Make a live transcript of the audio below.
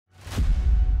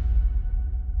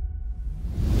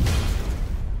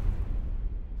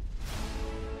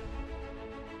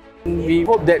We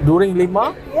hope that during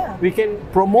LIMA, we can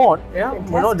promote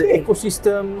the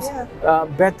ecosystems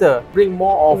better, bring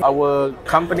more of our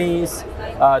companies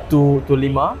to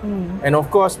LIMA. And of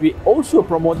course, we also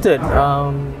promoted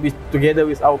together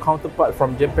with our counterpart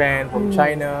from Japan, from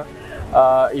China,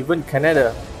 even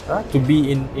Canada, to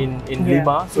be in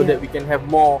LIMA, so that we can have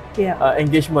more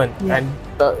engagement. And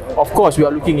of course, we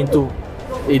are looking into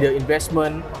either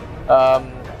investment,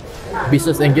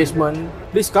 business engagement.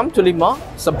 Please come to LIMA,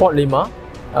 support LIMA.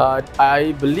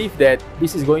 I believe that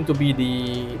this is going to be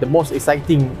the most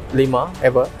exciting LIMA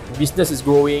ever. Business is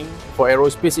growing for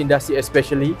aerospace industry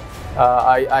especially.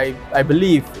 I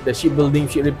believe the shipbuilding,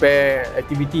 ship repair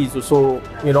activity is also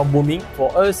booming.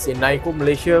 For us in NAICO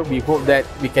Malaysia, we hope that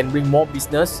we can bring more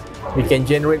business, we can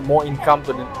generate more income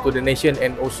to the nation,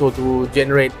 and also to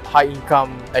generate high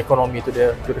income economy to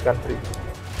the country.